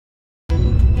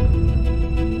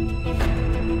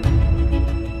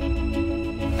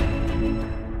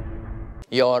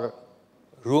Your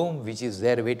room, which is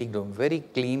their waiting room, very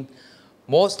clean.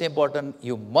 Most important,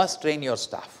 you must train your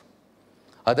staff.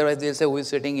 Otherwise, they'll say, who is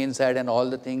sitting inside and all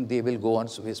the things, they will go on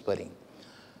whispering.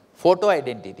 Photo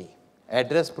identity,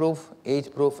 address proof,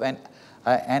 age proof, and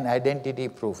identity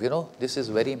proof. You know, this is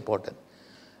very important.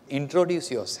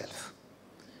 Introduce yourself.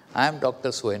 I am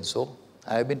Dr. So-and-so.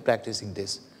 I have been practicing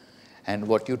this. And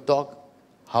what you talk,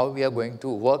 how we are going to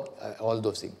work, all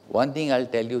those things. One thing I'll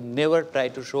tell you, never try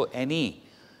to show any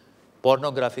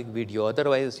pornographic video.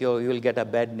 Otherwise, you will get a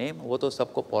bad name. वो तो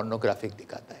सबको pornographic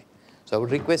दिखाता है. So I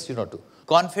would request you not to.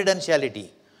 Confidentiality.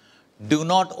 Do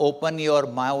not open your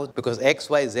mouth because X,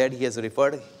 Y, Z he has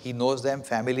referred. He knows them,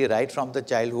 family right from the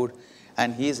childhood.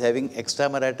 And he is having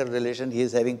extramarital relation. He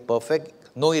is having perfect,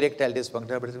 no erectile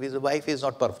dysfunction. But his wife is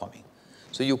not performing.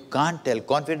 So you can't tell.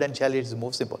 Confidentiality is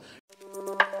most important.